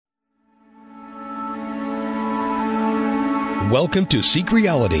Welcome to Seek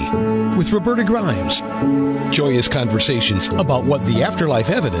Reality with Roberta Grimes. Joyous conversations about what the afterlife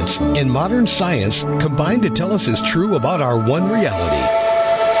evidence and modern science combine to tell us is true about our one reality.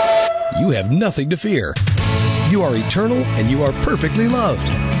 You have nothing to fear. You are eternal and you are perfectly loved.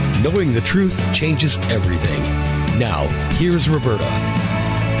 Knowing the truth changes everything. Now, here's Roberta.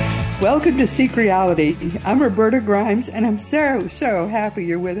 Welcome to Seek Reality. I'm Roberta Grimes, and I'm so happy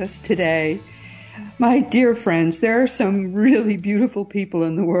you're with us today. My dear friends, there are some really beautiful people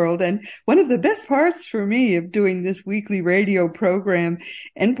in the world, and one of the best parts for me of doing this weekly radio program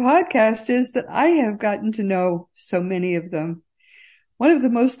and podcast is that I have gotten to know so many of them. One of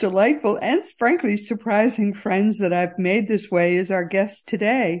the most delightful and frankly surprising friends that I've made this way is our guest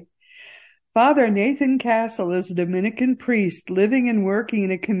today. Father Nathan Castle is a Dominican priest living and working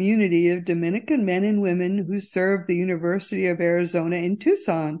in a community of Dominican men and women who serve the University of Arizona in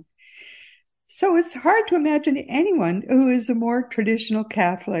Tucson. So it's hard to imagine anyone who is a more traditional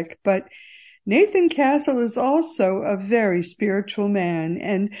Catholic, but Nathan Castle is also a very spiritual man,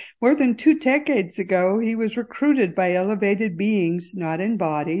 and more than 2 decades ago, he was recruited by elevated beings, not in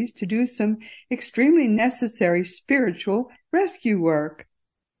bodies, to do some extremely necessary spiritual rescue work.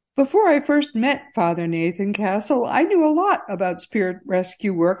 Before I first met Father Nathan Castle, I knew a lot about spirit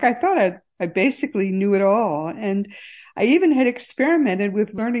rescue work. I thought I basically knew it all, and I even had experimented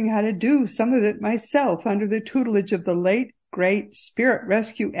with learning how to do some of it myself under the tutelage of the late, great spirit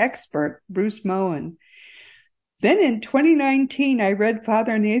rescue expert, Bruce Moen. Then in 2019, I read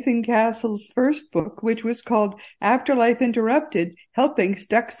Father Nathan Castle's first book, which was called Afterlife Interrupted, Helping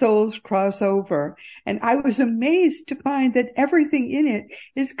Stuck Souls Cross Over. And I was amazed to find that everything in it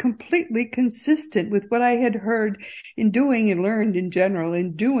is completely consistent with what I had heard in doing and learned in general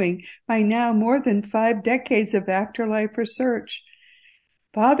in doing my now more than 5 decades of afterlife research.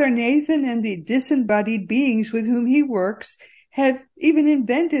 Father Nathan and the disembodied beings with whom he works have even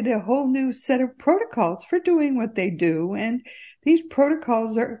invented a whole new set of protocols for doing what they do. And these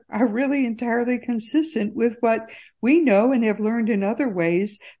protocols are really entirely consistent with what we know and have learned in other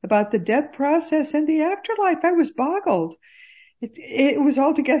ways about the death process and the afterlife. I was boggled. It was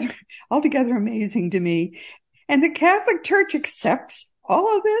altogether amazing to me. And the Catholic Church accepts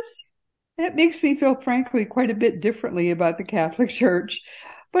all of this. That makes me feel, frankly, quite a bit differently about the Catholic Church.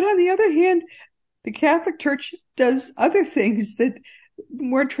 But on the other hand, the Catholic Church does other things that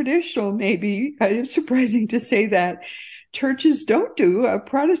more traditional, maybe, it's surprising to say that, churches don't do.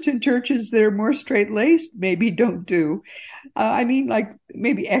 Protestant churches that are more straight-laced maybe don't do. Like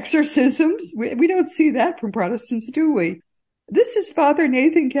maybe exorcisms. We don't see that from Protestants, do we? This is Father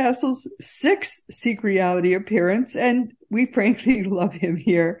Nathan Castle's 6th Seek Reality appearance, and we frankly love him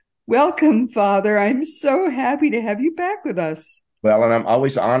here. Welcome, Father. I'm so happy to have you back with us. Well, and I'm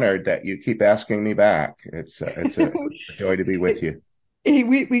always honored that you keep asking me back. It's a joy to be with you.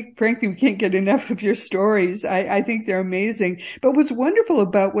 We frankly can't get enough of your stories. I think they're amazing. But what's wonderful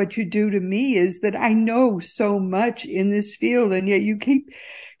about what you do to me is that I know so much in this field, and yet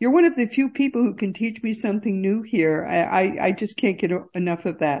you're one of the few people who can teach me something new here. I just can't get enough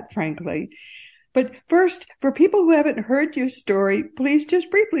of that, frankly. But first, for people who haven't heard your story, please just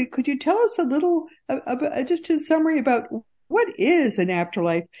briefly, could you tell us a little, just a summary about what is an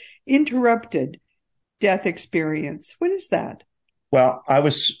afterlife interrupted death experience? What is that? Well,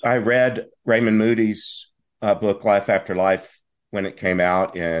 I read Raymond Moody's book, Life After Life, when it came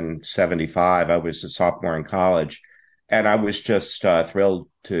out in 1975. I was a sophomore in college, and I was just thrilled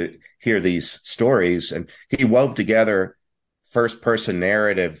to hear these stories. And he wove together first-person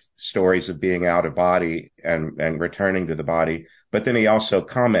narrative stories of being out of body and returning to the body. But then he also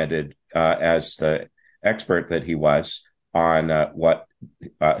commented, as the expert that he was, on what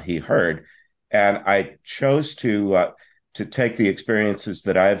he heard. And I chose to take the experiences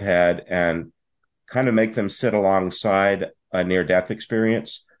that I've had and kind of make them sit alongside a near-death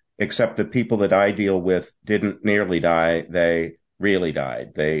experience, except the people that I deal with didn't nearly die. They really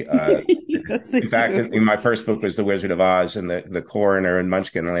died. They, yes, in fact, in my first book was The Wizard of Oz, and the coroner in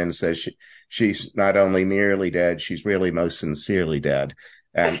Munchkinland says she's not only nearly dead, she's really most sincerely dead.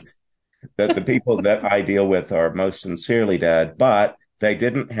 And that the people that I deal with are most sincerely dead, but they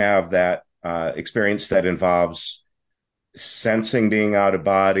didn't have that experience that involves sensing being out of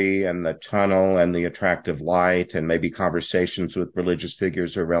body and the tunnel and the attractive light and maybe conversations with religious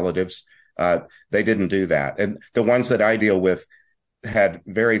figures or relatives. They didn't do that. And the ones that I deal with had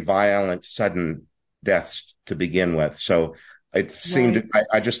very violent, sudden deaths to begin with. So it seemed, right.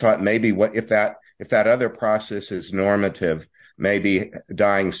 I just thought maybe if that other process is normative, maybe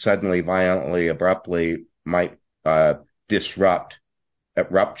dying suddenly, violently, abruptly might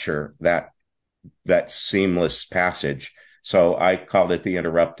rupture that seamless passage. So I called it the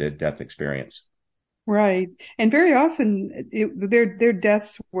interrupted death experience. Right. And very often their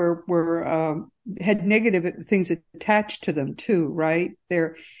deaths were had negative things attached to them too, right?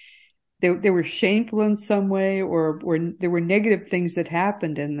 They were shameful in some way, or there were negative things that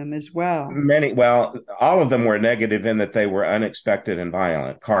happened in them as well. Well, all of them were negative in that they were unexpected and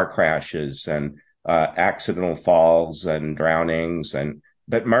violent, car crashes and accidental falls and drownings,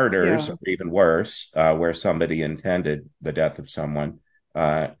 but murders Yeah. are even worse, where somebody intended the death of someone.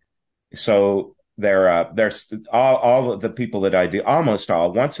 Uh, so there's all of the people that I do, almost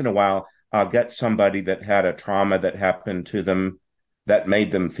all. Once in a while, I'll get somebody that had a trauma that happened to them that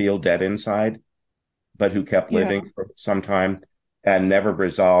made them feel dead inside, but who kept Yeah. living for some time and never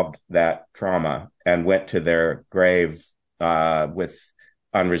resolved that trauma and went to their grave with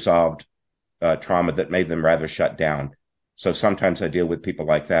unresolved trauma that made them rather shut down. So sometimes I deal with people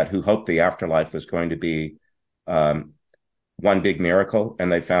like that who hoped the afterlife was going to be um, one big miracle,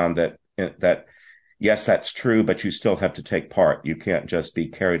 and they found that yes, that's true, but you still have to take part. You can't just be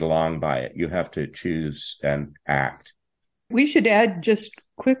carried along by it. You have to choose and act. We should add just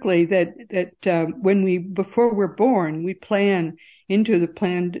quickly that when before we're born, we plan into the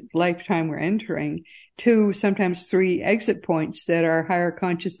planned lifetime we're entering 2, sometimes 3 exit points that our higher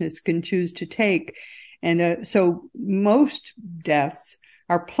consciousness can choose to take. And so most deaths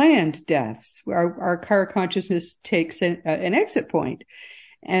are planned deaths. Our higher consciousness takes an exit point.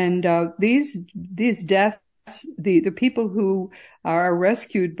 And these deaths, the people who are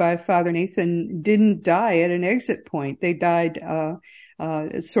rescued by Father Nathan didn't die at an exit point. They died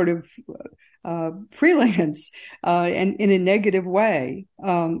sort of freelance and in a negative way.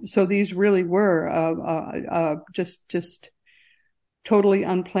 So these really were just totally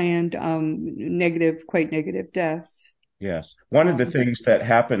unplanned, quite negative deaths. Yes. One of the things that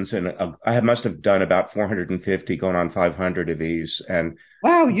happens I must have done about 450 going on 500 of these. And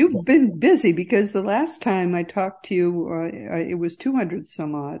Wow, you've been busy because the last time I talked to you, it was 200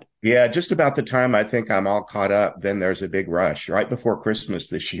 some odd. yeah, just about the time I think I'm all caught up, then there's a big rush right before Christmas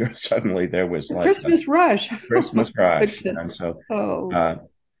this year. Suddenly there was The like a Christmas rush. Oh my Christmas rush. And goodness. Oh, uh,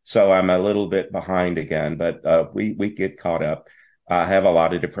 so I'm a little bit behind again, but we get caught up. I have a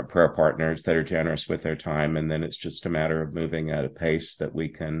lot of different prayer partners that are generous with their time. And then it's just a matter of moving at a pace that we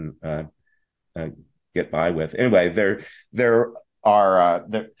can uh, get by with. Anyway, there there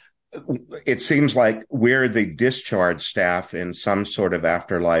it seems like we're the discharge staff in some sort of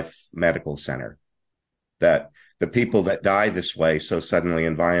afterlife medical center, that the people that die this way so suddenly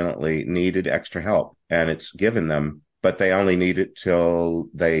and violently needed extra help, and it's given them, but they only need it till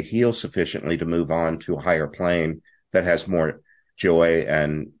they heal sufficiently to move on to a higher plane that has more joy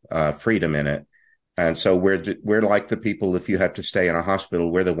and freedom in it. And so we're like the people, if you have to stay in a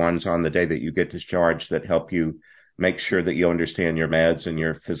hospital, we're the ones on the day that you get discharged that help you make sure that you understand your meds and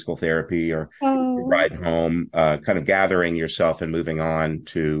your physical therapy, or oh, ride home, kind of gathering yourself and moving on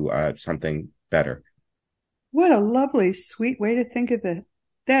to something better. what a lovely, sweet way to think of it.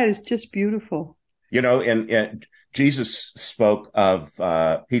 That is just beautiful. You know, and Jesus spoke of,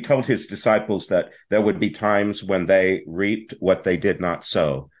 he told his disciples that there would be times when they reaped what they did not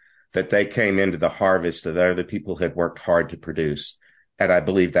sow, that they came into the harvest that other people had worked hard to produce. And I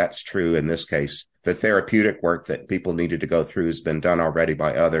believe that's true in this case. The therapeutic work that people needed to go through has been done already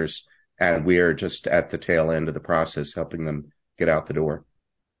by others. And we are just at the tail end of the process, helping them get out the door.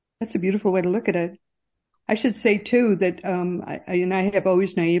 That's a beautiful way to look at it. I should say too that I have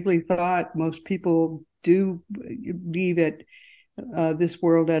always naively thought most people do leave this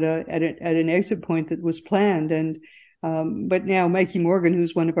world at an exit point that was planned, and but now Mikey Morgan,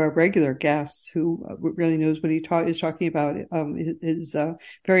 who's one of our regular guests, who really knows what is talking about, is a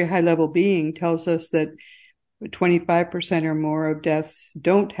very high level being, tells us that 25% or more of deaths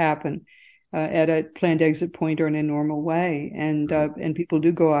don't happen at a planned exit point or in a normal way, and people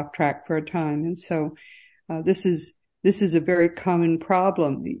do go off track for a time, and so. This is a very common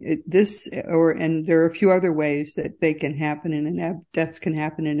problem. And there are a few other ways that they can happen deaths can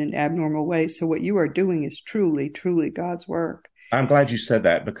happen in an abnormal way. So what you are doing is truly, truly God's work. I'm glad you said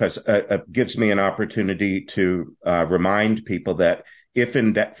that, because it gives me an opportunity to remind people that if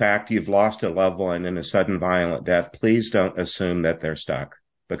in fact you've lost a loved one in a sudden violent death, please don't assume that they're stuck,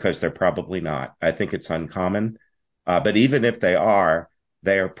 because they're probably not. I think it's uncommon. But even if they are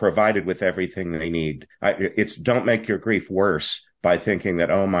provided with everything they need. Don't make your grief worse by thinking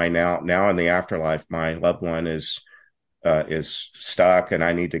that, oh my, now in the afterlife, my loved one is stuck and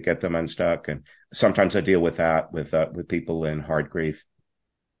I need to get them unstuck. And sometimes I deal with that with people in hard grief.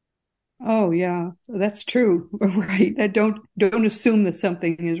 Oh yeah, that's true. Right. Don't assume that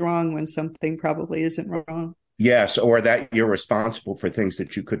something is wrong when something probably isn't wrong. Yes, or that you're responsible for things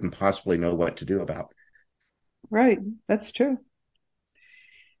that you couldn't possibly know what to do about. Right. That's true.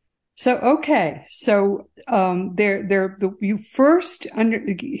 So, okay. So, you first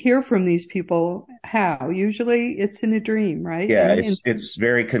hear from these people how? Usually it's in a dream, right? Yeah, it's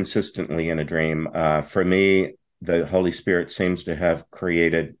very consistently in a dream. For me, the Holy Spirit seems to have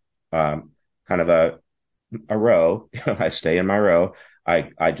created kind of a row. I stay in my row.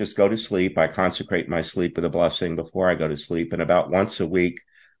 I just go to sleep. I consecrate my sleep with a blessing before I go to sleep. And about once a week,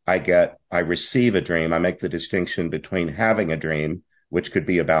 I receive a dream. I make the distinction between having a dream, which could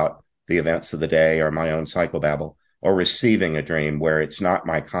be about the events of the day or my own psychobabble, or receiving a dream where it's not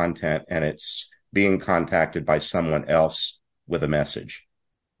my content and it's being contacted by someone else with a message.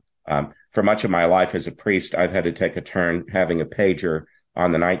 For much of my life as a priest, I've had to take a turn having a pager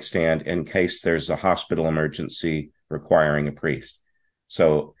on the nightstand in case there's a hospital emergency requiring a priest.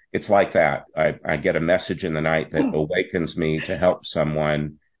 So it's like that. I get a message in the night that awakens me to help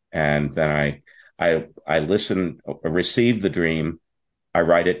someone. And then I listen, receive the dream. I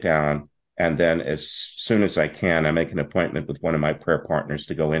write it down. And then as soon as I can, I make an appointment with one of my prayer partners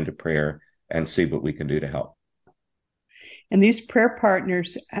to go into prayer and see what we can do to help. And these prayer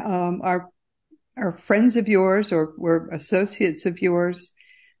partners are friends of yours or were associates of yours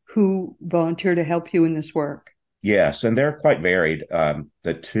who volunteer to help you in this work? Yes, and they're quite varied. Of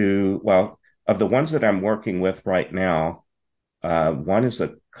the ones that I'm working with right now, one is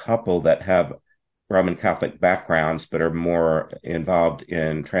a couple that have Roman Catholic backgrounds, but are more involved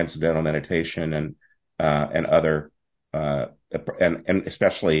in transcendental meditation and other and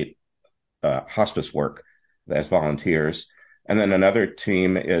especially hospice work as volunteers. And then another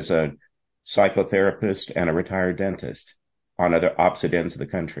team is a psychotherapist and a retired dentist on opposite ends of the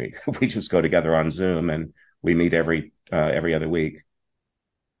country. We just go together on Zoom and we meet every other week.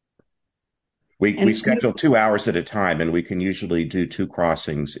 We schedule 2 hours at a time, and we can usually do 2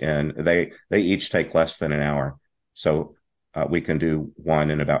 crossings, and they each take less than an hour. So we can do one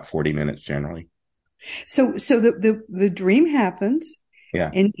in about 40 minutes generally. So the dream happens.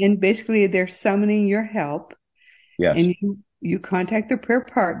 Yeah. And basically they're summoning your help. Yes. And you contact the prayer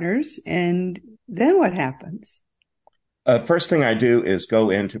partners, and then what happens? First thing I do is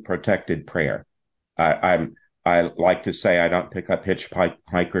go into protected prayer. I like to say I don't pick up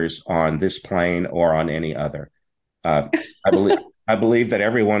hitchhikers on this plane or on any other. I believe that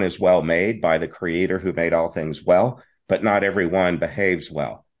everyone is well made by the Creator who made all things well, but not everyone behaves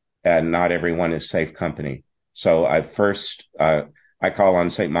well, and not everyone is safe company. So I call on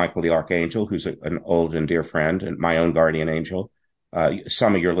St. Michael the Archangel, who's an old and dear friend and my own guardian angel.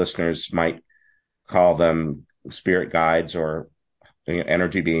 Some of your listeners might call them spirit guides or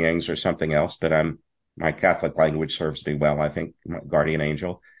energy beings or something else, but my Catholic language serves me well. I think my guardian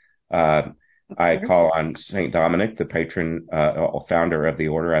angel. I call on St. Dominic, the patron, founder of the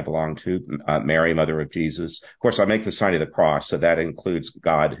order I belong to, Mary, Mother of Jesus. Of course, I make the sign of the cross, so that includes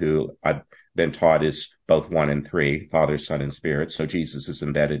God, who I've been taught is both one and three, Father, Son, and Spirit. So Jesus is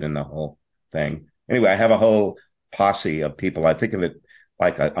embedded in the whole thing. Anyway, I have a whole posse of people. I think of it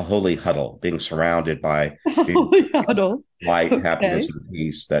like a holy huddle, being surrounded by holy huddle. Light, happiness, and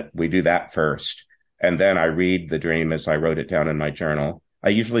peace. That we do that first. And then I read the dream as I wrote it down in my journal. I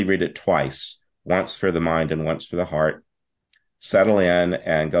usually read it twice, once for the mind and once for the heart. Settle in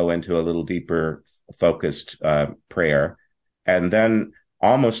and go into a little deeper focused prayer. And then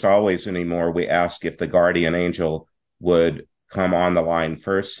almost always anymore, we ask if the guardian angel would come on the line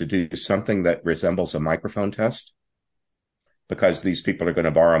first to do something that resembles a microphone test, because these people are going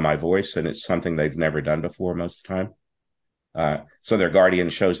to borrow my voice, and it's something they've never done before most of the time. So their guardian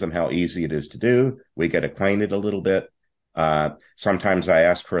shows them how easy it is to do. We get acquainted a little bit. Sometimes I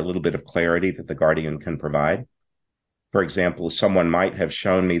ask for a little bit of clarity that the guardian can provide. For example, someone might have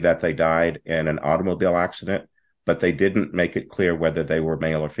shown me that they died in an automobile accident, but they didn't make it clear whether they were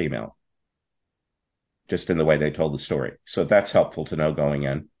male or female, just in the way they told the story. So that's helpful to know going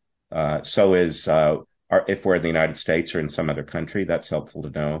in. So is if we're in the United States or in some other country, that's helpful to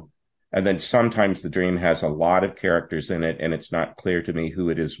know. And then sometimes the dream has a lot of characters in it, and it's not clear to me who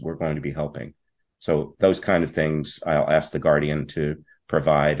it is we're going to be helping. So those kind of things I'll ask the guardian to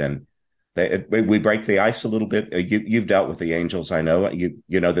provide. And we break the ice a little bit. You've dealt with the angels, I know. You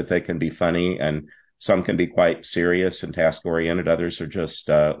know that they can be funny, and some can be quite serious and task-oriented. Others are just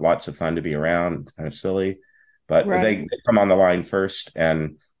lots of fun to be around, kind of silly. But they come on the line first,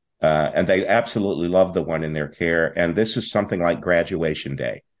 and they absolutely love the one in their care. And this is something like graduation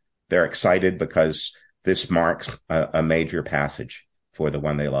day. They're excited because this marks a major passage for the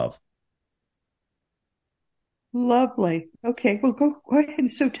one they love. Lovely. Okay, well, go ahead.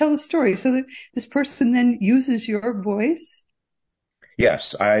 So tell the story. So that this person then uses your voice.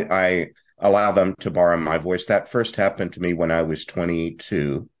 Yes, I allow them to borrow my voice. That first happened to me when I was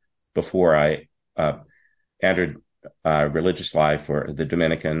 22, before I entered religious life for the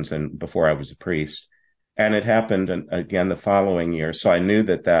Dominicans and before I was a priest. And it happened again the following year. So I knew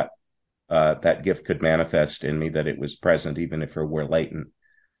that gift could manifest in me, that it was present, even if it were latent.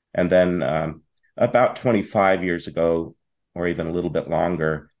 And then about 25 years ago, or even a little bit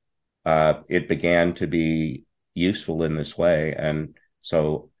longer, it began to be useful in this way. And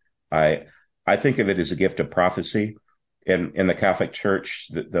so I I think of it as a gift of prophecy. In the Catholic Church,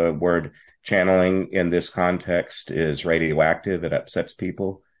 the word channeling in this context is radioactive. It upsets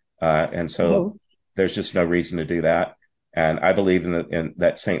people. And so Oh, there's just no reason to do that. And I believe in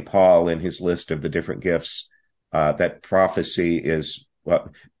that St. Paul, in his list of the different gifts, that prophecy is,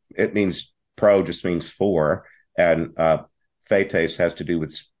 well, it means pro just means for, and thetes has to do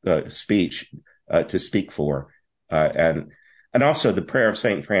with speech, to speak for. And also the prayer of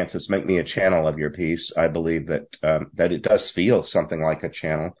St. Francis, make me a channel of your peace. I believe that it does feel something like a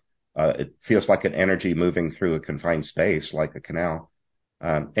channel. It feels like an energy moving through a confined space, like a canal.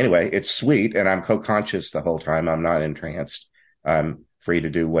 Anyway, it's sweet, and I'm co-conscious the whole time. I'm not entranced. I'm free to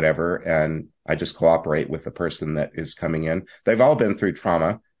do whatever, and I just cooperate with the person that is coming in. They've all been through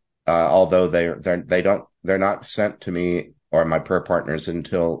trauma, although they're not sent to me or my prayer partners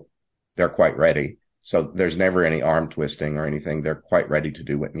until they're quite ready. So there's never any arm twisting or anything. They're quite ready to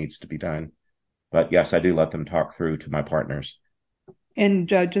do what needs to be done. But yes, I do let them talk through to my partners. and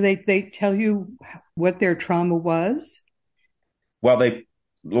do they tell you what their trauma was? Well, they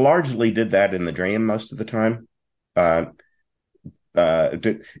largely did that in the dream most of the time. Uh,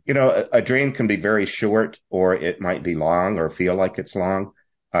 a dream can be very short, or it might be long or feel like it's long.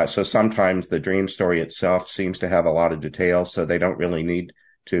 So sometimes the dream story itself seems to have a lot of detail, so they don't really need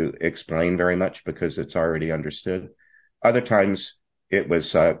to explain very much because it's already understood. Other times it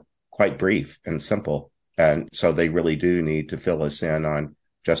was quite brief and simple, and so they really do need to fill us in on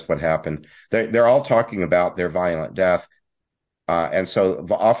just what happened. They're all talking about their violent death, and so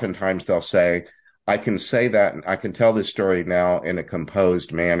oftentimes they'll say, I can say that, and I can tell this story now in a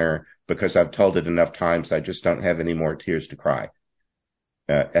composed manner because I've told it enough times. I just don't have any more tears to cry.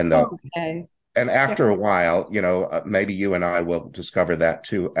 And they'll, Okay. and Yeah. after a while, maybe you and I will discover that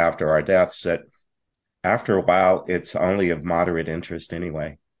too after our deaths, that after a while, it's only of moderate interest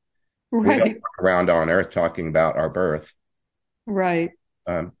anyway. We don't Right. walk around on Earth talking about our birth, Right.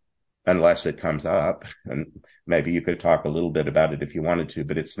 um, unless it comes up. And maybe you could talk a little bit about it if you wanted to,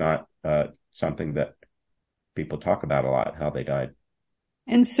 but it's not something that people talk about a lot, how they died.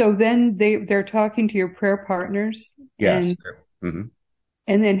 And so then they're talking to your prayer partners, Yes. and Mm-hmm.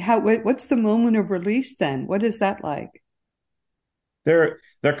 then what's the moment of release then? What is that like? There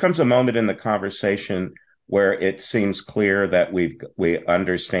comes a moment in the conversation where it seems clear that we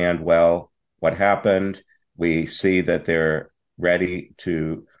understand well what happened. We see that they're ready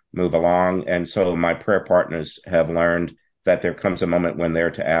to move along. And so my prayer partners have learned that there comes a moment when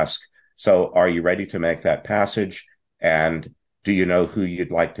they're to ask, so are you ready to make that passage? And do you know who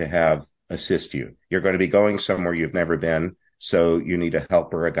you'd like to have assist you? You're going to be going somewhere you've never been, so you need a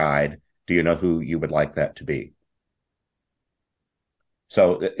helper, a guide. Do you know who you would like that to be?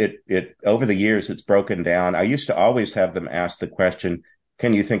 So it over the years, it's broken down. I used to always have them ask the question,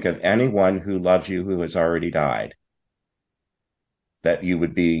 can you think of anyone who loves you who has already died that you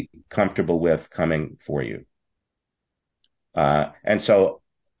would be comfortable with coming for you? And so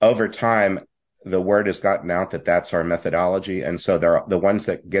over time, the word has gotten out that that's our methodology. And so they're the ones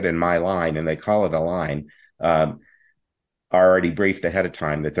that get in my line, and they call it a line, are already briefed ahead of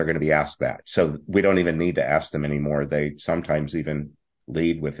time that they're going to be asked that. So we don't even need to ask them anymore. They sometimes even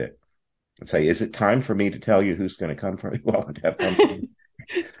lead with it and say, is it time for me to tell you who's going to come for me? Well, to have come for me.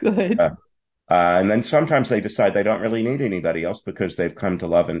 Good. And then sometimes they decide they don't really need anybody else because they've come to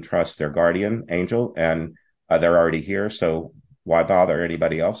love and trust their guardian angel, and they're already here. So why bother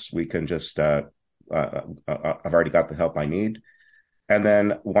anybody else? We can just, I've already got the help I need. And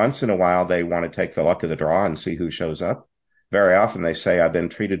then once in a while, they want to take the luck of the draw and see who shows up. Very often they say, I've been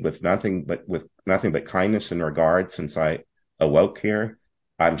treated with nothing but kindness and regard since I awoke here.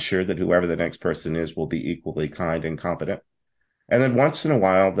 I'm sure that whoever the next person is will be equally kind and competent. And then once in a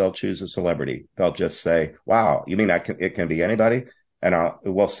while, they'll choose a celebrity. They'll just say, wow, you mean it can be anybody? And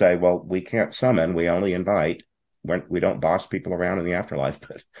we'll say, well, we can't summon, we only invite. We don't boss people around in the afterlife,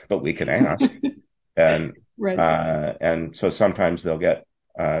 but we can ask. And Right. and so sometimes they'll get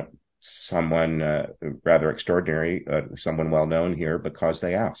someone rather extraordinary, someone well known here because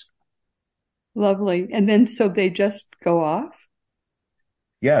they ask. Lovely. And then so they just go off?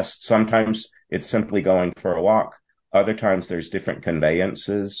 Yes, sometimes it's simply going for a walk. Other times there's different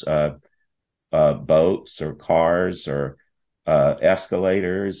conveyances, boats or cars or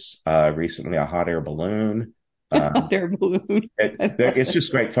escalators. Recently, a hot air balloon. Their balloon. It's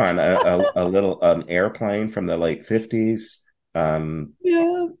just great fun. A little airplane from the late 50s.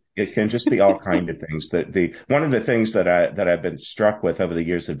 Yeah. It can just be all kind of things. The one of the things that I've been struck with over the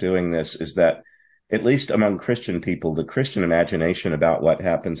years of doing this is that, at least among Christian people, the Christian imagination about what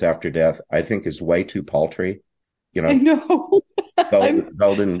happens after death, I think, is way too paltry. You I know, know.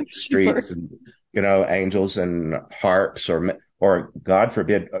 golden I'm sure. streets and angels and harps, or God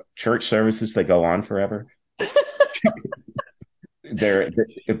forbid, church services that go on forever.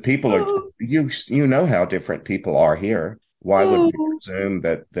 People are, Oh, you know how different people are here. Why would we oh, presume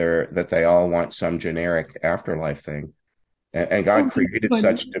that they all want some generic afterlife thing? And God oh, that's created funny.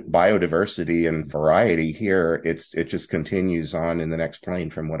 such biodiversity and variety here. It just continues on in the next plane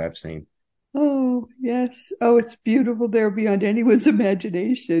from what I've seen. Oh, yes. Oh, it's beautiful there beyond anyone's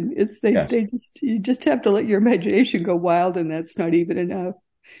imagination. Yes, They just, you just have to let your imagination go wild, and that's not even enough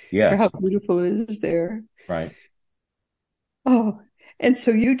for how yes, beautiful it is there. right. Oh, and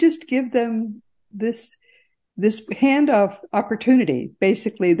so you just give them this this handoff opportunity.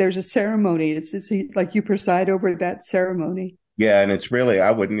 Basically, there's a ceremony. It's like you preside over that ceremony. Yeah, and it's really,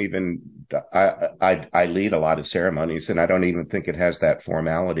 I wouldn't even, I lead a lot of ceremonies, and I don't even think it has that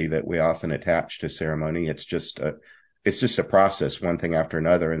formality that we often attach to ceremony. It's just a process, one thing after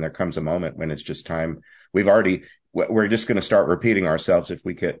another, and there comes a moment when it's just time. We're just going to start repeating ourselves if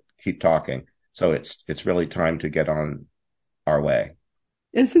we keep talking. So it's really time to get on our way.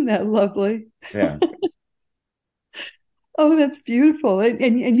 Isn't that lovely? Yeah. Oh, that's beautiful. And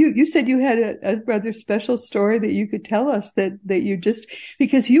you said you had a rather special story that you could tell us that you just,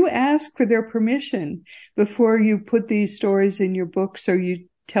 because you ask for their permission before you put these stories in your books, or you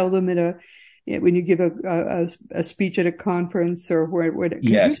tell them when you give a speech at a conference, or where, because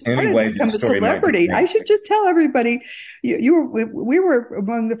you Yes. started Anyway, to the become a story might be celebrity. I should changing. just tell everybody you were, we were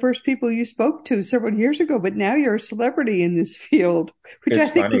among the first people you spoke to several years ago, but now you're a celebrity in this field, which I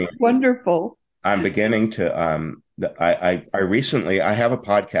It's think funny. is wonderful. I'm beginning to I recently, I have a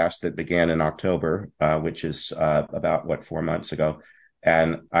podcast that began in October, which is about 4 months ago,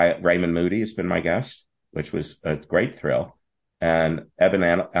 and Raymond Moody has been my guest, which was a great thrill, and Eben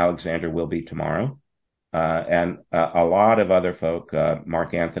Alexander will be tomorrow, and a lot of other folk,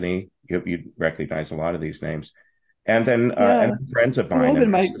 Mark Anthony, you recognize a lot of these names, and then Yeah. friends of Well, mine and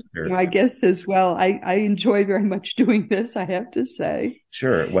been my my sister. my guest as well. I enjoy very much doing this, I have to say.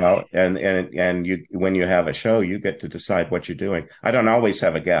 Sure. Well, and you, when you have a show, you get to decide what you're doing. I don't always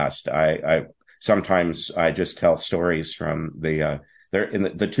have a guest. I sometimes I just tell stories from they're in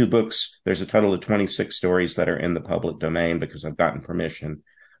the two books. There's a total of 26 stories that are in the public domain because I've gotten permission.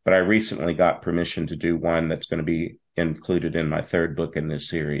 But I recently got permission to do one that's going to be included in my third book in this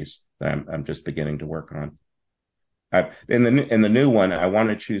series that I'm just beginning to work on. In the new one, I want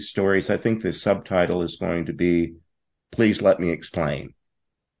to choose stories. I think the subtitle is going to be "Please Let Me Explain."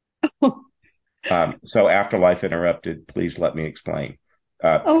 So Afterlife Interrupted, please let me explain.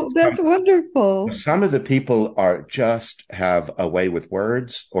 Uh, Oh, some, that's wonderful. some of the people are just have a way with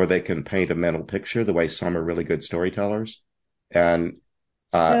words, or they can paint a mental picture the way some are really good storytellers. And,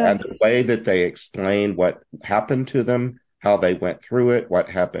 and the Yes. way that they explain what happened to them, how they went through it, what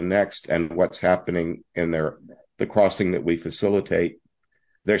happened next, and what's happening in the crossing that we facilitate.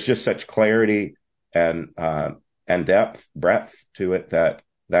 There's just such clarity and depth, breadth to it that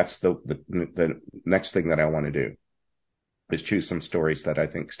that's the next thing that I want to do is choose some stories that I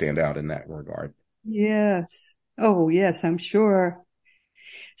think stand out in that regard. Yes. Oh, yes, I'm sure.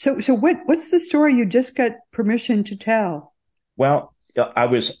 So what's the story you just got permission to tell? Well,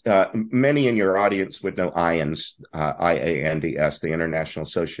 many in your audience would know IANDS, IANDS, the International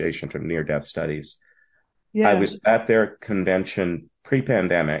Association for Near Death Studies. I was Yes. at their convention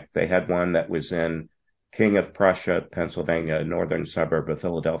pre-pandemic. They had one that was in King of Prussia, Pennsylvania, a northern suburb of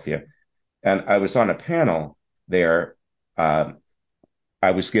Philadelphia. And I was on a panel there. Uh,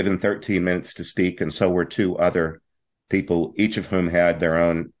 I was given 13 minutes to speak, and so were two other people, each of whom had their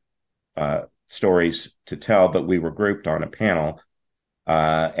own stories to tell, but we were grouped on a panel.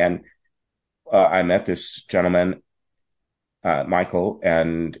 And I met this gentleman, Michael,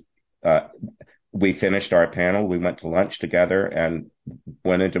 and uh, we finished our panel. We went to lunch together and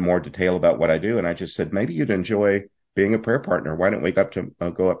went into more detail about what I do. And I just said, maybe you'd enjoy being a prayer partner. Why don't we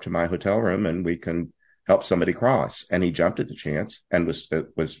go up to my hotel room and we can help somebody cross? And he jumped at the chance and was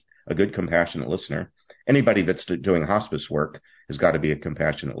a good, compassionate listener. Anybody that's doing hospice work has got to be a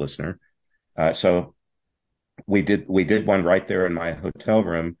compassionate listener. So we did one right there in my hotel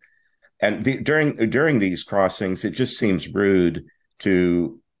room. And during these crossings, it just seems rude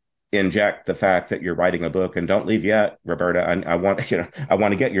to inject the fact that you're writing a book and don't leave yet, Roberta. I want I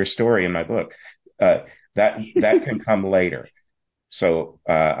want to get your story in my book. Uh, that can come later. So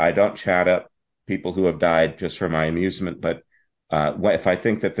I don't chat up people who have died just for my amusement, but if I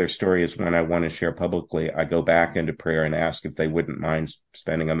think that their story is one I want to share publicly, I go back into prayer and ask if they wouldn't mind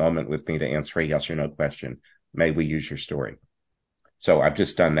spending a moment with me to answer a yes or no question. May we use your story? So I've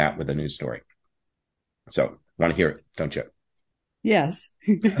just done that with a news story. So want to hear it, don't you? Yes.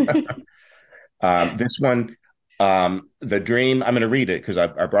 This one, the dream, I'm going to read it because I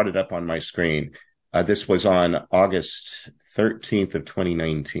brought it up on my screen. This was on August 13th of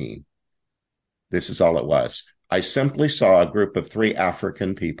 2019. This is all it was. I simply saw a group of 3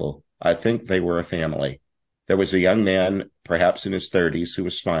 African people. I think they were a family. There was a young man, perhaps in his 30s, who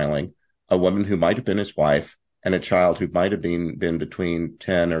was smiling, a woman who might have been his wife, and a child who might have been between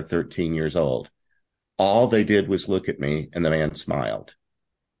 10 or 13 years old. All they did was look at me, and the man smiled.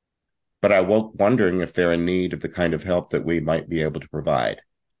 But I woke wondering if they're in need of the kind of help that we might be able to provide.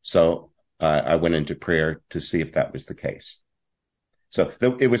 So I went into prayer to see if that was the case. So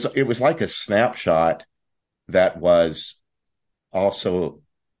it was like a snapshot that was also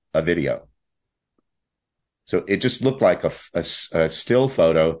a video. So it just looked like a still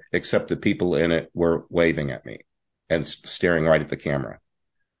photo, except the people in it were waving at me and staring right at the camera.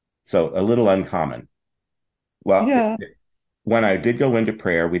 So a little uncommon. Well, Yeah. when I did go into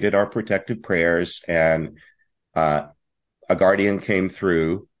prayer, we did our protective prayers, and a guardian came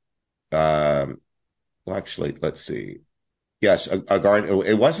through. Well, actually, let's see. Yes, a guardian.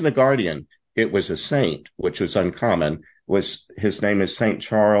 It wasn't a guardian. It was a saint, which was uncommon. His name is Saint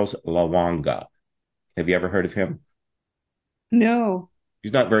Charles Lwanga. Have you ever heard of him? No.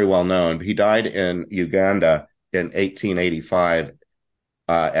 He's not very well known, but he died in Uganda in 1885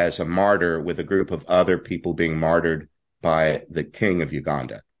 as a martyr with a group of other people being martyred by the king of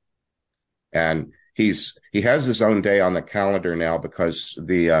Uganda. And he has his own day on the calendar now because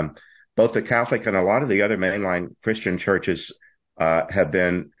both the Catholic and a lot of the other mainline Christian churches have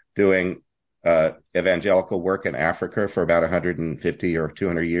been doing evangelical work in Africa for about 150 or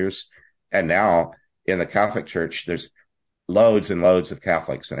 200 years. And now in the Catholic Church, there's loads and loads of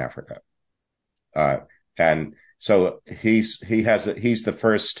Catholics in Africa. And so he's the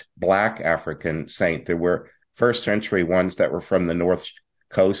first Black African saint. There were first century ones that were from the north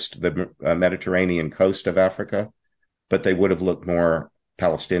coast, the Mediterranean coast of Africa, but they would have looked more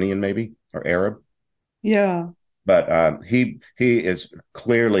Palestinian maybe or Arab. Yeah. But he is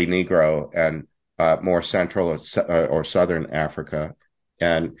clearly Negro and more central or southern Africa.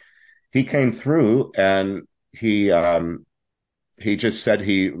 And he came through and he just said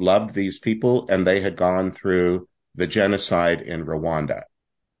he loved these people and they had gone through the genocide in Rwanda.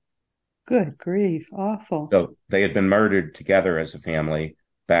 Good grief. Awful. So they had been murdered together as a family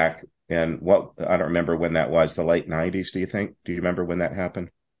back in I don't remember when that was, the late 90s, do you think? Do you remember when that happened?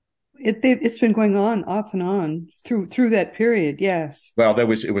 It's been going on off and on through that period. Yes. Well, it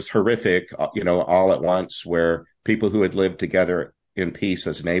was horrific, all at once, where people who had lived together in peace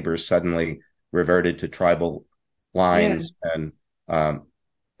as neighbors suddenly reverted to tribal lines, Yes.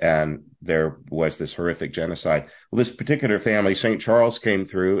 and there was this horrific genocide. Well, this particular family, St. Charles, came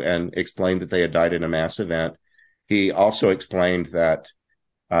through and explained that they had died in a mass event. He also explained that,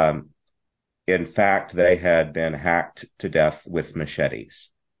 in fact, they had been hacked to death with machetes.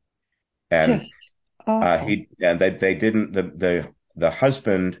 And Just awful. they didn't. The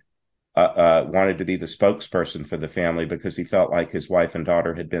husband wanted to be the spokesperson for the family because he felt like his wife and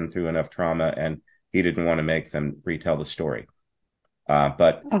daughter had been through enough trauma, and he didn't want to make them retell the story.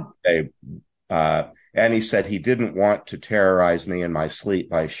 But Oh, and he said he didn't want to terrorize me in my sleep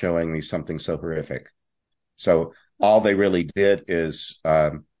by showing me something so horrific. So all they really did is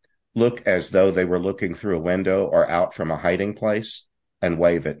look as though they were looking through a window or out from a hiding place and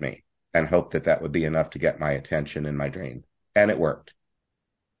wave at me and hope that would be enough to get my attention in my dream. And it worked.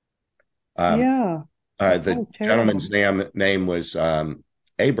 yeah. The Oh, gentleman's terrible. name was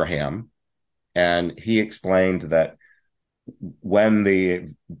Abraham, and he explained that when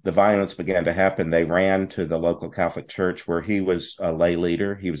the violence began to happen, they ran to the local Catholic church where he was a lay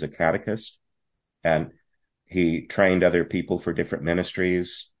leader. He was a catechist, and he trained other people for different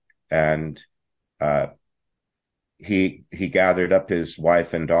ministries. And he gathered up his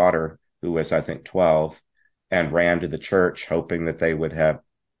wife and daughter, who was, I think, 12, and ran to the church, hoping that they would have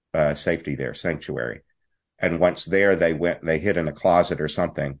safety there, sanctuary. And once there, they hid in a closet or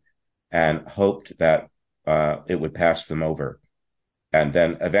something and hoped that it would pass them over. And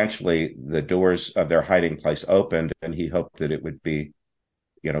then eventually the doors of their hiding place opened, and he hoped that it would be,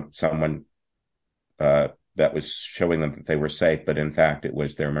 someone that was showing them that they were safe, but in fact, it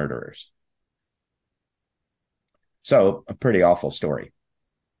was their murderers. So a pretty awful story.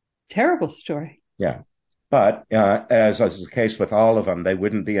 Terrible story. Yeah. But as is the case with all of them, they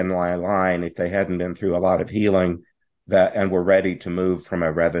wouldn't be in my line if they hadn't been through a lot of healing and were ready to move from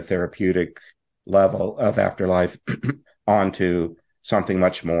a rather therapeutic level of afterlife onto something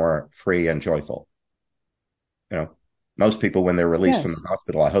much more free and joyful. Most people, when they're released from the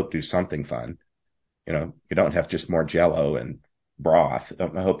hospital, I hope do something fun. You don't have just more Jell-O and broth.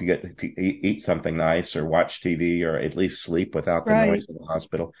 I hope you get to eat something nice or watch TV or at least sleep without the noise of the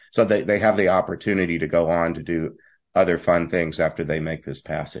hospital. So they have the opportunity to go on to do other fun things after they make this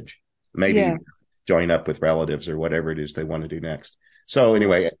passage. Maybe join up with relatives or whatever it is they want to do next. So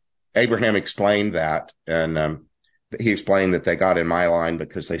anyway, Abraham explained that, and he explained that they got in my line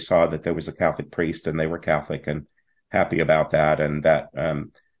because they saw that there was a Catholic priest and they were Catholic and happy about that, and that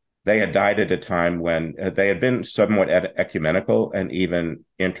they had died at a time when they had been somewhat ecumenical and even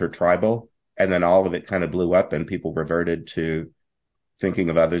intertribal, and then all of it kind of blew up and people reverted to thinking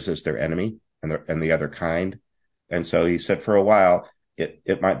of others as their enemy and the other kind. And so he said, for a while,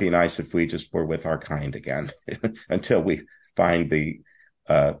 it might be nice if we just were with our kind again until we find the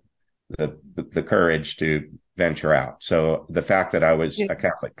courage to venture out. So the fact that I was a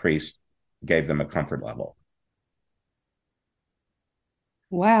Catholic priest gave them a comfort level.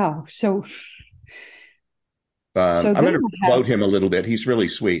 Wow. So I'm going to quote him a little bit. He's really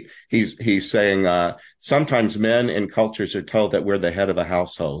sweet. He's saying, sometimes men in cultures are told that we're the head of a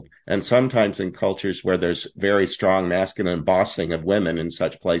household. And sometimes in cultures where there's very strong masculine bossing of women in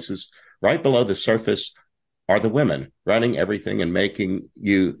such places, right below the surface are the women running everything and making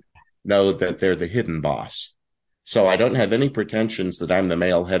you know that they're the hidden boss. So I don't have any pretensions that I'm the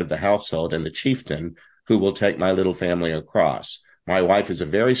male head of the household and the chieftain who will take my little family across. My wife is a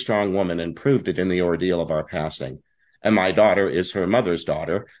very strong woman and proved it in the ordeal of our passing. And my daughter is her mother's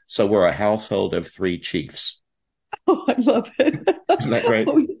daughter. So we're a household of 3 chiefs. Oh, I love it. Isn't that great?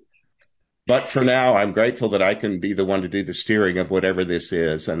 But for now, I'm grateful that I can be the one to do the steering of whatever this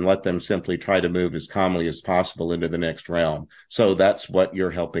is and let them simply try to move as calmly as possible into the next realm. So that's what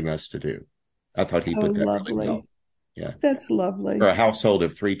you're helping us to do. I thought he put that lovely. really well. Yeah. That's lovely. We're a household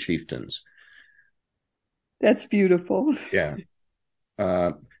of 3 chieftains. That's beautiful. Yeah.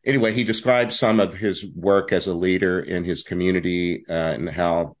 Anyway, he described some of his work as a leader in his community and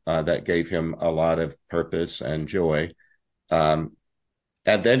how that gave him a lot of purpose and joy. And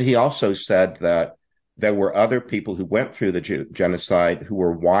then he also said that there were other people who went through the genocide who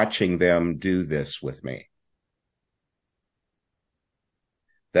were watching them do this with me.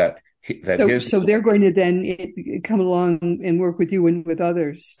 So they're going to then come along and work with you and with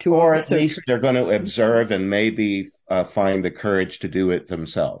others to, or at least they're going to observe and maybe find the courage to do it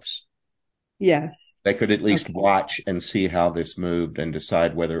themselves. Yes, they could at least watch and see how this moved and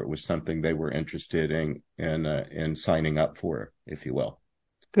decide whether it was something they were interested in signing up for, if you will.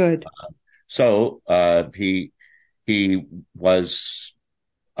 Good. So he was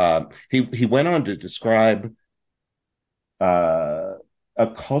he went on to describe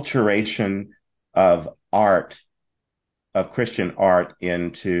acculturation of art, of Christian art,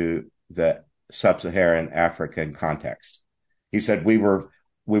 into the sub-Saharan African context. He said, we were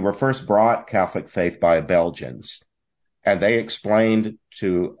first brought Catholic faith by Belgians, and they explained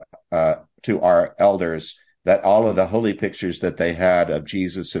to our elders that all of the holy pictures that they had of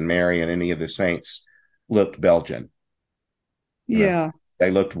Jesus and Mary and any of the saints looked Belgian. Yeah. They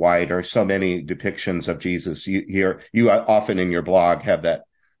looked white, or so many depictions of Jesus. You often in your blog have that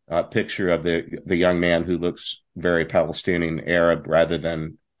picture of the young man who looks very Palestinian Arab rather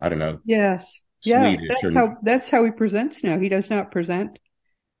than, I don't know. Yes. Yeah. That's how he presents now. He does not present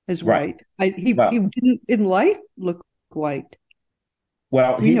as white. He didn't in life look white.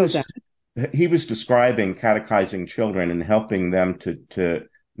 Well, he was describing catechizing children and helping them to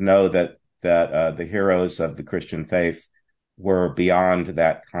know that the heroes of the Christian faith were beyond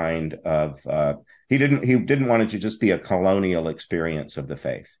that kind of he didn't want it to just be a colonial experience of the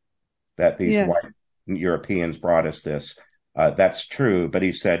faith, that these white Europeans brought us this. That's true, but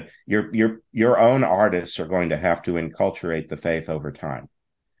he said your own artists are going to have to enculturate the faith over time.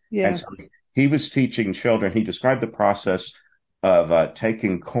 Yes. And so he was teaching children. He described the process of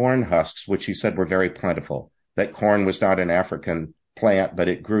taking corn husks, which he said were very plentiful. That corn was not an African plant, but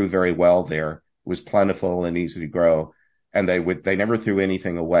it grew very well there. It was plentiful and easy to grow. And they never threw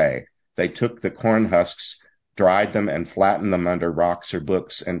anything away. They took the corn husks, dried them, and flattened them under rocks or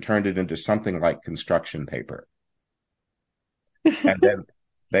books and turned it into something like construction paper. And then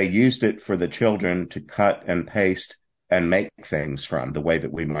they used it for the children to cut and paste and make things from, the way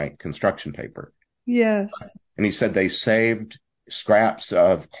that we make construction paper. Yes. And he said they saved scraps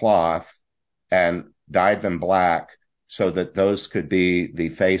of cloth and dyed them black so that those could be the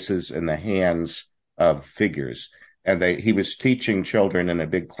faces and the hands of figures. And he was teaching children in a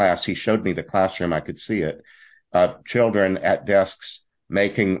big class. He showed me the classroom. I could see it, of children at desks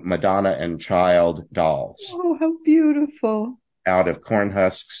making Madonna and Child dolls. Oh, how beautiful. Out of corn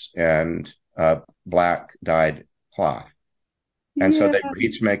husks and black dyed cloth. And so they were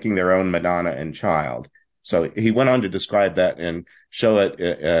each making their own Madonna and Child. So he went on to describe that and show it.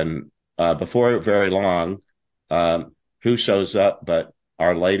 And before very long, who shows up but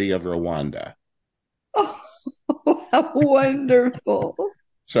Our Lady of Rwanda? Oh, how wonderful.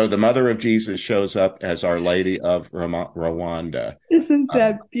 So the mother of Jesus shows up as Our Lady of Rwanda. Isn't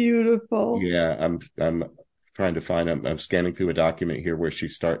that beautiful? Yeah, I'm trying to find I'm scanning through a document here where she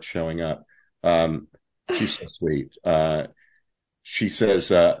starts showing up. She's so sweet. She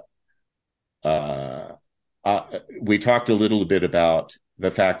says, we talked a little bit about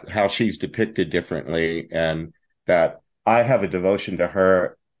the fact how she's depicted differently, and that I have a devotion to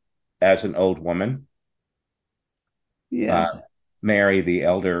her as an old woman. Yes. Mary, the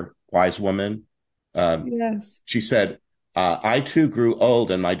elder wise woman. Yes. She said, I too grew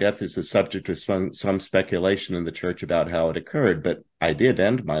old, and my death is the subject of some speculation in the church about how it occurred, but I did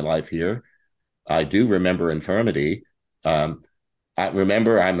end my life here. I do remember infirmity. I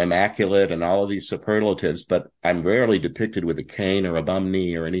remember I'm immaculate and all of these superlatives, but I'm rarely depicted with a cane or a bum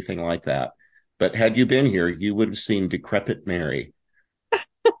knee or anything like that. But had you been here, you would have seen decrepit Mary.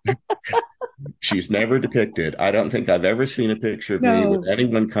 She's never depicted. I don't think I've ever seen a picture of me with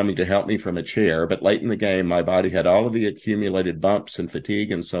anyone coming to help me from a chair. But late in the game, my body had all of the accumulated bumps and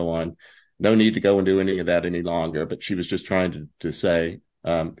fatigue and so on. No need to go and do any of that any longer. But she was just trying to say,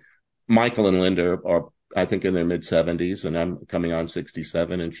 Michael and Linda are, I think, in their mid-70s, and I'm coming on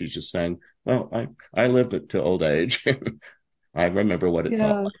 67. And she's just saying, well, I lived it to old age. I remember what it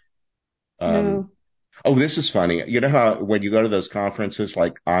felt like. Oh, this is funny. You know how when you go to those conferences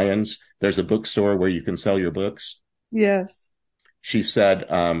like Ions, there's a bookstore where you can sell your books? Yes. She said,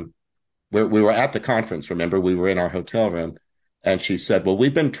 we were at the conference, remember? We were in our hotel room. And she said, well,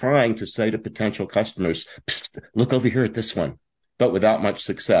 we've been trying to say to potential customers, look over here at this one, but without much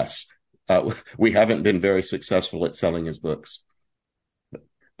success. We haven't been very successful at selling his books.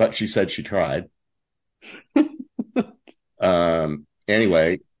 But she said she tried.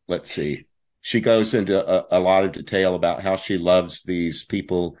 Anyway, let's see. She goes into a lot of detail about how she loves these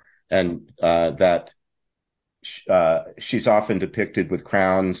people, and that she's often depicted with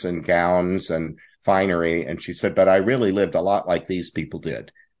crowns and gowns and finery. And she said, but I really lived a lot like these people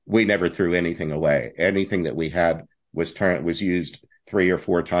did. We never threw anything away. Anything that we had was used 3 or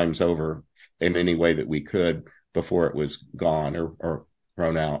 4 times over in any way that we could before it was gone or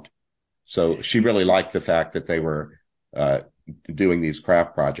thrown out. So she really liked the fact that they were doing these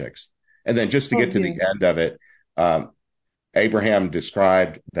craft projects. And then just to get to the end of it, Abraham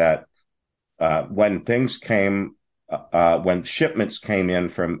described that when shipments came in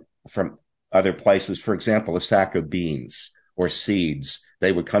from other places, for example, a sack of beans or seeds,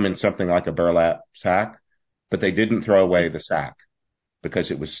 they would come in something like a burlap sack, but they didn't throw away the sack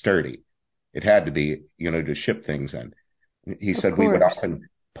because it was sturdy. It had to be, to ship things in. He said we would often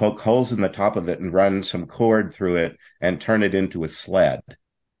poke holes in the top of it and run some cord through it and turn it into a sled.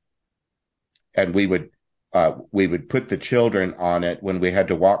 And we would put the children on it when we had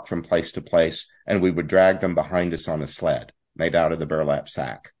to walk from place to place, and we would drag them behind us on a sled made out of the burlap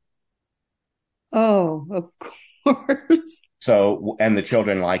sack. Oh, of course. So, and the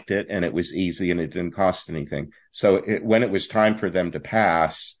children liked it, and it was easy, and it didn't cost anything. So when it was time for them to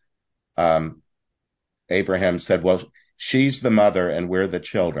pass, Abraham said, well, she's the mother and we're the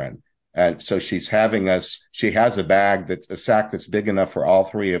children. And so she has a sack that's big enough for all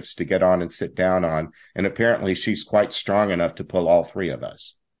 3 of us to get on and sit down on. And apparently she's quite strong enough to pull all 3 of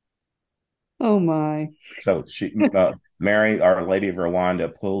us. Oh my. So Mary, Our Lady of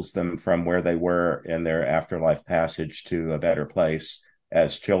Rwanda, pulls them from where they were in their afterlife passage to a better place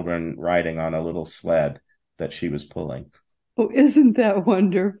as children riding on a little sled that she was pulling. Oh, isn't that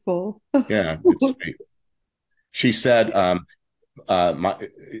wonderful? Yeah, it's sweet. She said,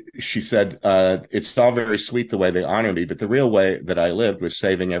 it's all very sweet the way they honor me, but the real way that I lived was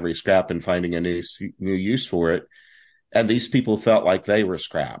saving every scrap and finding a new use for it. And these people felt like they were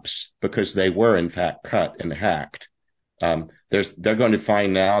scraps because they were in fact cut and hacked. They're going to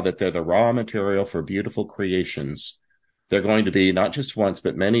find now that they're the raw material for beautiful creations They're going to be not just once,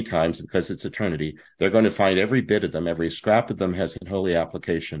 but many times, because it's eternity. They're going to find every bit of them, every scrap of them has a holy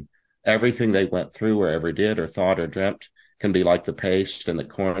application. Everything they went through or ever did or thought or dreamt can be like the paste and the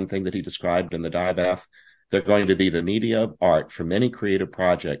corn thing that he described in the dye bath. They're going to be the media of art for many creative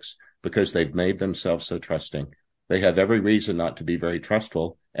projects because they've made themselves so trusting. They have every reason not to be very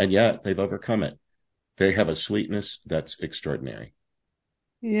trustful, and yet they've overcome it. They have a sweetness that's extraordinary.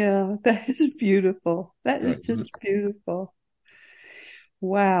 Yeah, that is beautiful. That is just beautiful.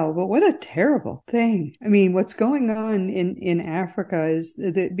 Wow, but what a terrible thing. I mean, what's going on in Africa is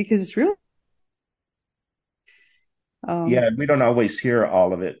that because it's really yeah, we don't always hear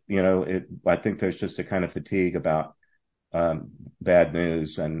all of it. I think there's just a kind of fatigue about bad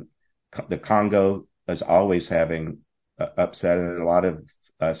news, and the Congo is always having upset and a lot of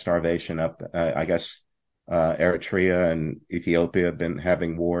starvation up. I guess Eritrea and Ethiopia have been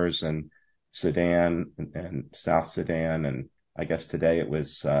having wars, and Sudan and South Sudan, and I guess today it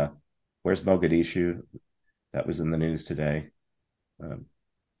was where's Mogadishu? That was in the news today.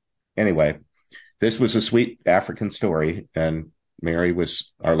 Anyway, this was a sweet African story, and Mary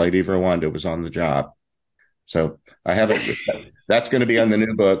was Our Lady of Rwanda was on the job. So I have it. That's going to be on the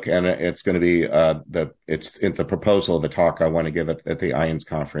new book, and it's going to be it's the proposal of a talk I want to give at the IANS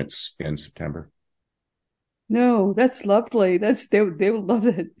conference in September. No, that's lovely. They will love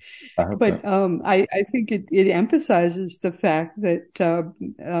it. But so. I think it emphasizes the fact that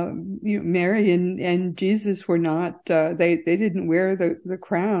Mary and Jesus were not they didn't wear the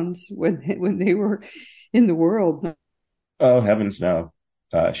crowns when they were in the world. Oh, heavens no.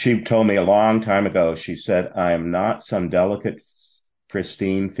 She told me a long time ago, she said, I am not some delicate,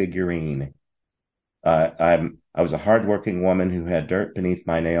 pristine figurine. I was a hardworking woman who had dirt beneath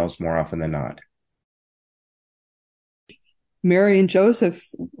my nails more often than not. Mary and Joseph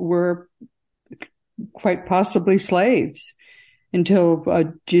were quite possibly slaves until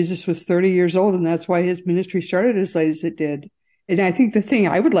Jesus was 30 years old, and that's why his ministry started as late as it did. And I think the thing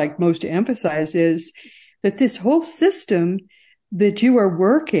I would like most to emphasize is that this whole system that you are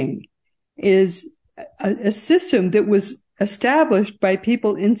working is a system that was established by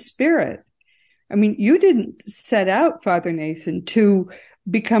people in spirit. I mean, you didn't set out, Father Nathan, to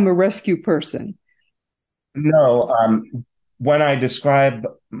become a rescue person. No, when I describe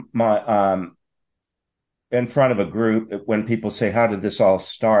my in front of a group, when people say, how did this all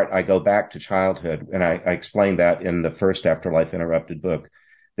start? I go back to childhood, and I explain that in the first Afterlife Interrupted book.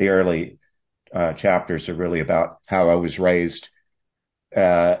 The early chapters are really about how I was raised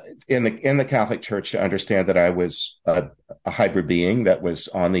in the Catholic Church to understand that I was a hybrid being that was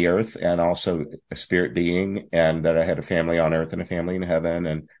on the earth and also a spirit being, and that I had a family on earth and a family in heaven.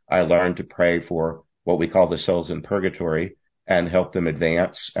 And I learned to pray for what we call the souls in purgatory and help them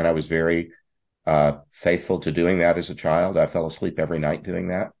advance. And I was very faithful to doing that as a child. I fell asleep every night doing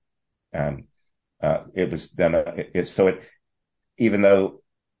that. And it was then even though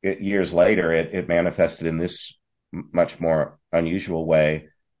years later it manifested in this much more unusual way,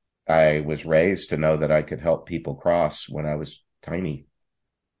 I was raised to know that I could help people cross when I was tiny.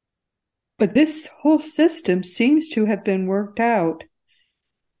 But this whole system seems to have been worked out,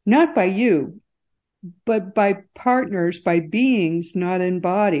 not by you, but by partners, by beings not in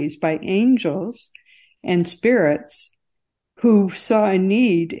bodies, by angels and spirits who saw a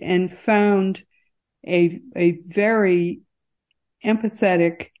need and found a very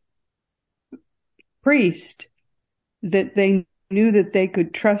empathetic priest that they knew that they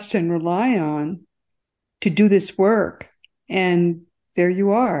could trust and rely on to do this work. And there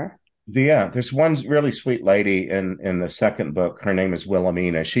you are. Yeah, there's one really sweet lady in the second book. Her name is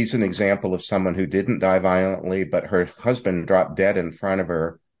Wilhelmina. She's an example of someone who didn't die violently, but her husband dropped dead in front of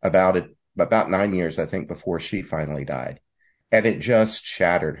her about 9 years, I think, before she finally died. And it just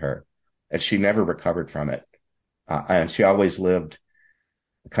shattered her. And she never recovered from it. And she always lived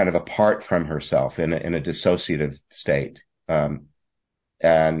kind of apart from herself in a dissociative state. And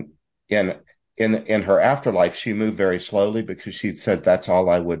in her afterlife, she moved very slowly because she said, that's all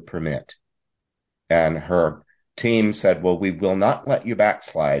I would permit. And her team said, well, we will not let you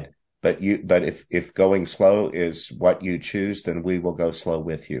backslide, but if going slow is what you choose, then we will go slow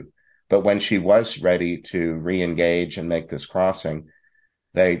with you. But when she was ready to re-engage and make this crossing,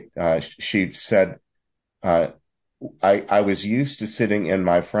 she said, I was used to sitting in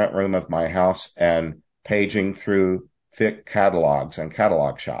my front room of my house and paging through thick catalogs and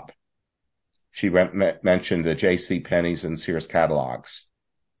catalog shop. She mentioned the J.C. Penney's and Sears catalogs.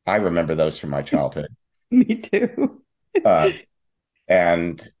 I remember those from my childhood. Me too.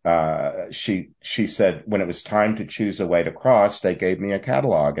 And she said when it was time to choose a way to cross, they gave me a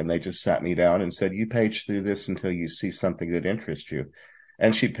catalog and they just sat me down and said, you page through this until you see something that interests you.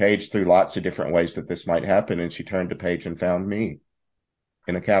 And she paged through lots of different ways that this might happen. And she turned a page and found me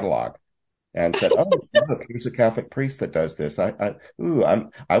in a catalog and said, oh, look, here's a Catholic priest that does this. I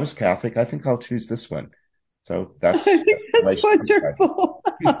was Catholic. I think I'll choose this one. So that's, I think that's wonderful.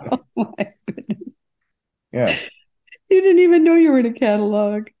 Oh my goodness. Yeah. You didn't even know you were in a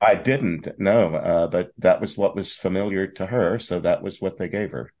catalog. I didn't, no, but that was what was familiar to her. So that was what they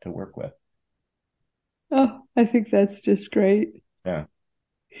gave her to work with. Oh, I think that's just great. Yeah.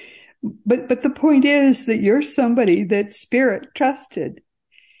 But the point is that you're somebody that Spirit trusted.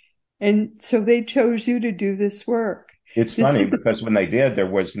 And so they chose you to do this work. It's funny because when they did, there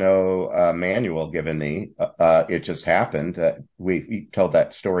was no manual given me. It just happened. We told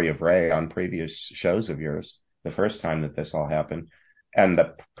that story of Ray on previous shows of yours, the first time that this all happened. And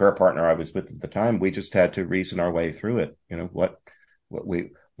the prayer partner I was with at the time, we just had to reason our way through it. You know, what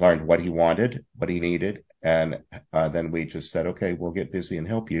we learned, what he wanted, what he needed. And then we just said, okay, we'll get busy and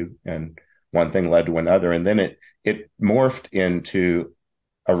help you. And one thing led to another. And then it morphed into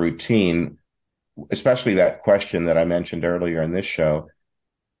a routine, especially that question that I mentioned earlier in this show.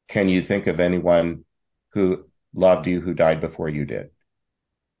 Can you think of anyone who loved you who died before you did?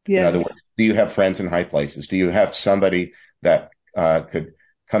 Yes. In other words, do you have friends in high places? Do you have somebody that could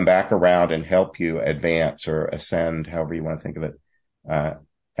come back around and help you advance or ascend, however you want to think of it?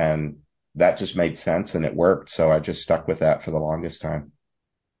 And that just made sense and it worked. So I just stuck with that for the longest time.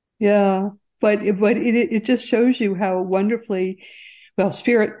 Yeah. But it just shows you how wonderfully, well,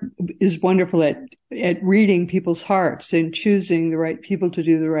 Spirit is wonderful at reading people's hearts and choosing the right people to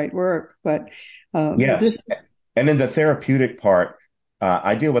do the right work. But yes. And in the therapeutic part,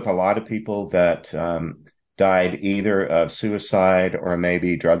 I deal with a lot of people that died either of suicide or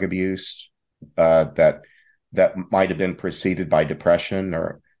maybe drug abuse, that might have been preceded by depression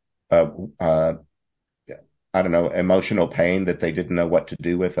or I don't know, emotional pain that they didn't know what to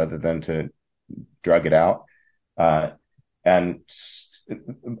do with other than to drug it out. And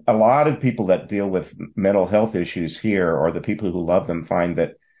a lot of people that deal with mental health issues here, or the people who love them, find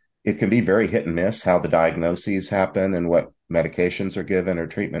that it can be very hit and miss how the diagnoses happen and what medications are given or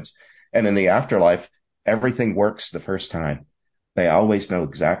treatments. And in the afterlife, everything works the first time. They always know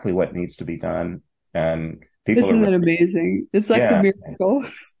exactly what needs to be done. And people Isn't that amazing? It's like a miracle.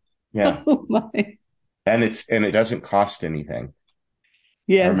 Yeah. Oh my. And it doesn't cost anything.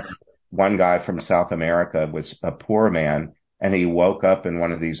 Yes. One guy from South America was a poor man, and he woke up in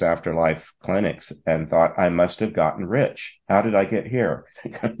one of these afterlife clinics and thought, I must have gotten rich. How did I get here?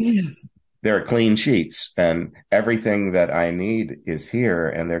 Yes. There are clean sheets and everything that I need is here.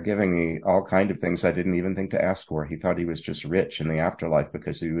 And they're giving me all kinds of things I didn't even think to ask for. He thought he was just rich in the afterlife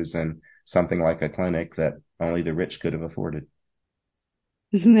because he was in something like a clinic that only the rich could have afforded.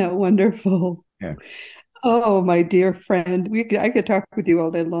 Isn't that wonderful? Yeah. Oh, my dear friend, I could talk with you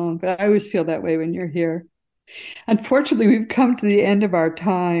all day long, but I always feel that way when you're here. Unfortunately, we've come to the end of our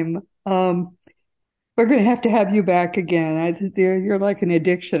time. We're going to have you back again. You're like an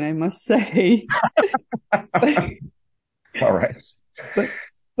addiction, I must say. All right.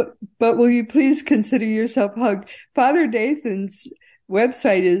 But will you please consider yourself hugged? Father Nathan's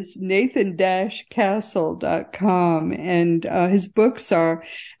website is nathan-castle.com, and his books are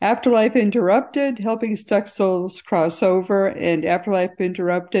Afterlife Interrupted, Helping Stuck Souls Cross Over, and Afterlife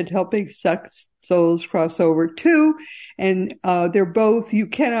Interrupted, Helping Stuck Souls Cross Over 2. And they're both, you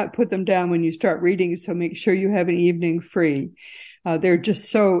cannot put them down when you start reading, so make sure you have an evening free. They're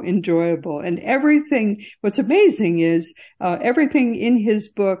just so enjoyable. And what's amazing is everything in his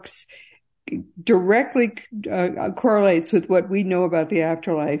books directly correlates with what we know about the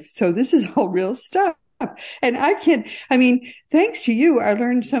afterlife. So this is all real stuff. And thanks to you, I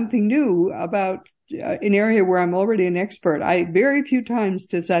learned something new about an area where I'm already an expert. Very few times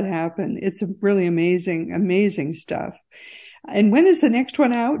does that happen. It's really amazing, amazing stuff. And when is the next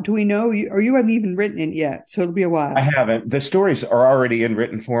one out? Do we know? Or you haven't even written it yet, so it'll be a while. I haven't. The stories are already in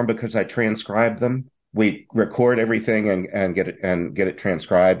written form because I transcribe them. We record everything and get it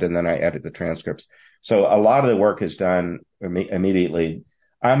transcribed, and then I edit the transcripts. So a lot of the work is done immediately.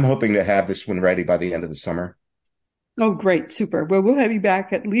 I'm hoping to have this one ready by the end of the summer. Oh, great. Super. Well, we'll have you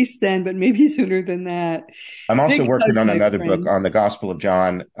back at least then, but maybe sooner than that. I'm also working on another book on the Gospel of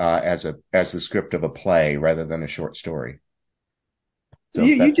John as the script of a play rather than a short story. So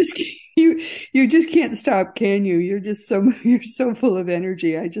you just can't stop, can you? You're so full of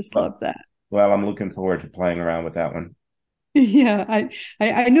energy. I just love that. Well, I'm looking forward to playing around with that one. Yeah,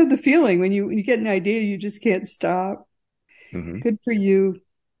 I know the feeling when you get an idea, you just can't stop. Mm-hmm. Good for you.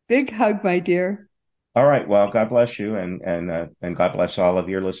 Big hug, my dear. All right. Well, God bless you, and God bless all of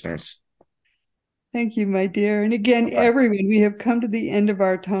your listeners. Thank you, my dear. And again, everyone, we have come to the end of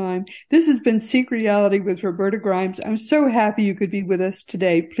our time. This has been Seek Reality with Roberta Grimes. I'm so happy you could be with us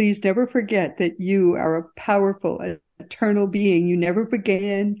today. Please never forget that you are a powerful, eternal being. You never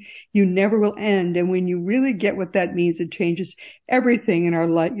began, you never will end. And when you really get what that means, it changes everything in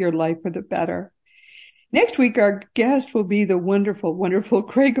your life for the better. Next week, our guest will be the wonderful, wonderful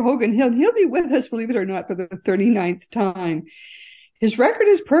Craig Hogan. He'll be with us, believe it or not, for the 39th time. His record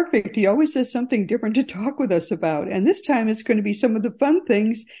is perfect. He always has something different to talk with us about. And this time it's going to be some of the fun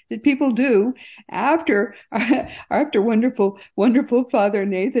things that people do after wonderful, wonderful Father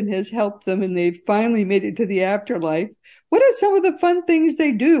Nathan has helped them and they've finally made it to the afterlife. What are some of the fun things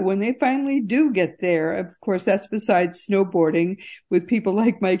they do when they finally do get there? Of course, that's besides snowboarding with people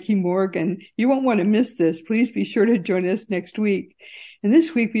like Mikey Morgan. You won't want to miss this. Please be sure to join us next week. And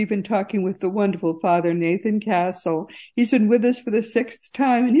this week we've been talking with the wonderful Father Nathan Castle. He's been with us for the 6th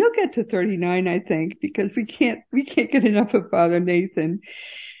time, and he'll get to 39, I think, because we can't get enough of Father Nathan.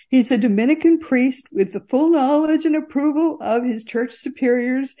 He's a Dominican priest with the full knowledge and approval of his church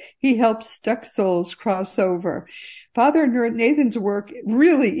superiors. He helps stuck souls cross over. Father Nathan's work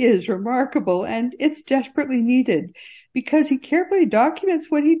really is remarkable, and it's desperately needed. Because he carefully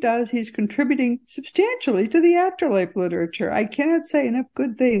documents what he does, he's contributing substantially to the afterlife literature. I cannot say enough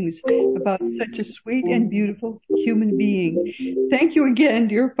good things about such a sweet and beautiful human being. Thank you again,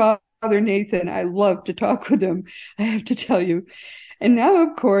 dear Father Nathan. I love to talk with him, I have to tell you. And now,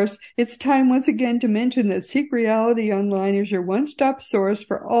 of course, it's time once again to mention that Seek Reality Online is your one-stop source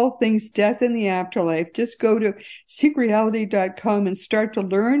for all things death and the afterlife. Just go to seekreality.com and start to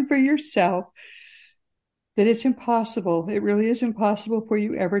learn for yourself that it's impossible. It really is impossible for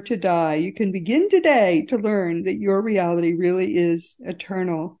you ever to die. You can begin today to learn that your reality really is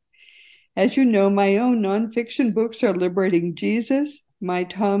eternal. As you know, my own nonfiction books are Liberating Jesus, My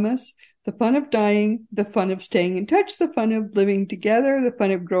Thomas, The Fun of Dying, The Fun of Staying in Touch, The Fun of Living Together, The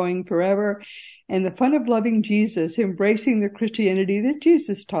Fun of Growing Forever, and The Fun of Loving Jesus, Embracing the Christianity that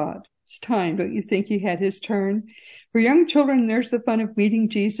Jesus taught. It's time, don't you think he had his turn? For young children, there's The Fun of Meeting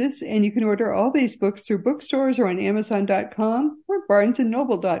Jesus, and you can order all these books through bookstores or on Amazon.com or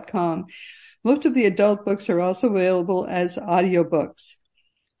BarnesandNoble.com. Most of the adult books are also available as audiobooks.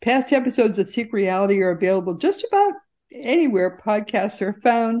 Past episodes of Seek Reality are available just about anywhere podcasts are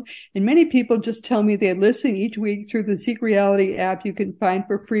found, and many people just tell me they listen each week through the Seek Reality app you can find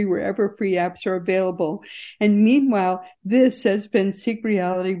for free wherever free apps are available. And meanwhile, this has been Seek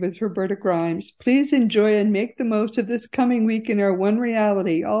Reality with Roberta Grimes. Please enjoy and make the most of this coming week in our one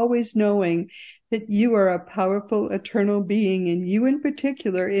reality, always knowing that you are a powerful, eternal being, and you in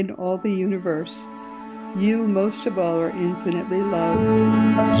particular in all the universe. You, most of all, are infinitely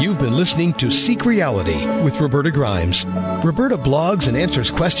loved. You've been listening to Seek Reality with Roberta Grimes. Roberta blogs and answers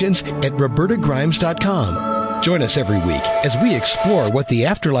questions at robertagrimes.com. Join us every week as we explore what the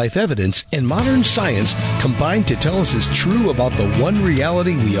afterlife evidence and modern science combine to tell us is true about the one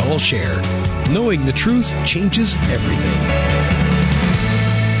reality we all share. Knowing the truth changes everything.